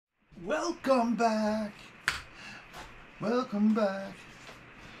Welcome back. Welcome back.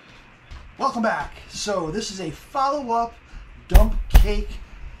 Welcome back. So this is a follow-up dump cake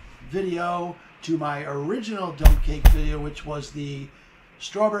video to my original dump cake video, which was the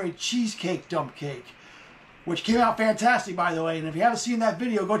strawberry cheesecake dump cake, which came out fantastic, by the way. And if you haven't seen that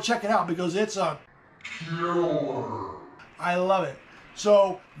video, go check it out because it's a killer. I love it.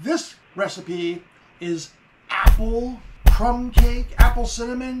 So this recipe is apple crumb cake, apple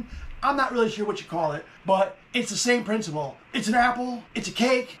cinnamon. I'm not really sure what you call it, but it's the same principle. It's an apple, it's a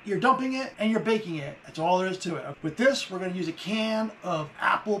cake, you're dumping it, and you're baking it. That's all there is to it. With this, we're gonna use a can of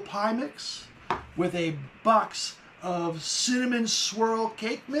apple pie mix with a box of cinnamon swirl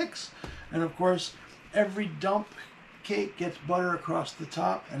cake mix. And of course, every dump cake gets butter across the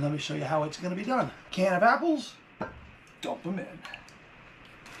top. And let me show you how it's gonna be done. Can of apples, dump them in.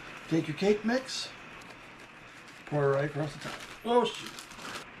 Take your cake mix, pour it right across the top. Oh shoot.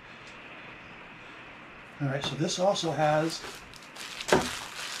 All right, so this also has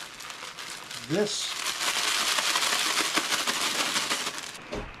this.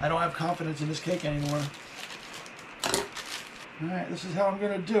 I don't have confidence in this cake anymore. All right, this is how I'm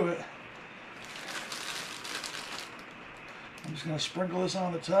gonna do it. I'm just gonna sprinkle this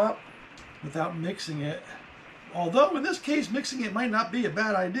on the top without mixing it. Although in this case, mixing it might not be a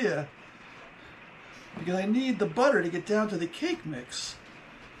bad idea because I need the butter to get down to the cake mix.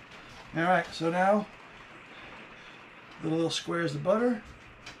 All right, so now the little squares of butter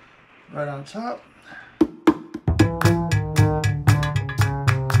right on top.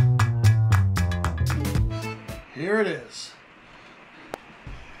 Here it is.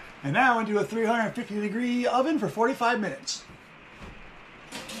 And now into a 350-degree oven for 45 minutes.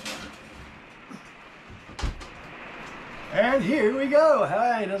 And here we go.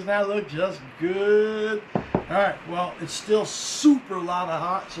 Hey, doesn't that look just good? All right, well, it's still super lava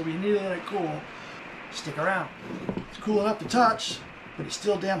hot, so we need to let it cool. Stick around. It's cool enough to touch, but it's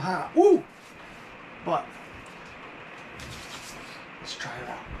still damn hot. Woo! But let's try it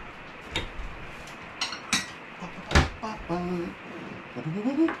out.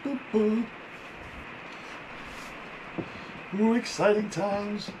 Ooh, exciting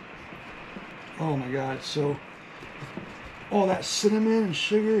times. Oh my God, so all that cinnamon and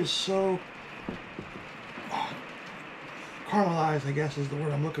sugar is so caramelized, I guess is the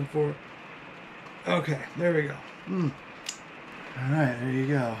word I'm looking for. Okay, there we go. All right, there you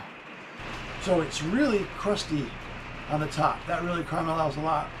go. So it's really crusty on the top. That really caramelized a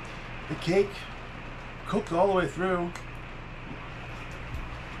lot. The cake cooked all the way through.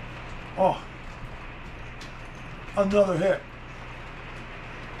 Oh, another hit.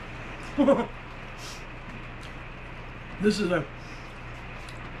 This is a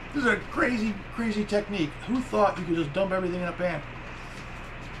crazy technique. Who thought you could just dump everything in a pan?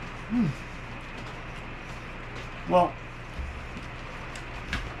 Well,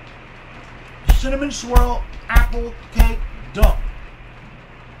 cinnamon swirl apple cake dump.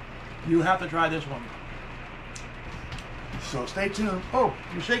 You have to try this one. So stay tuned. Oh,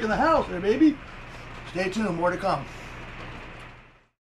 you're shaking the house there, baby. Stay tuned, more to come.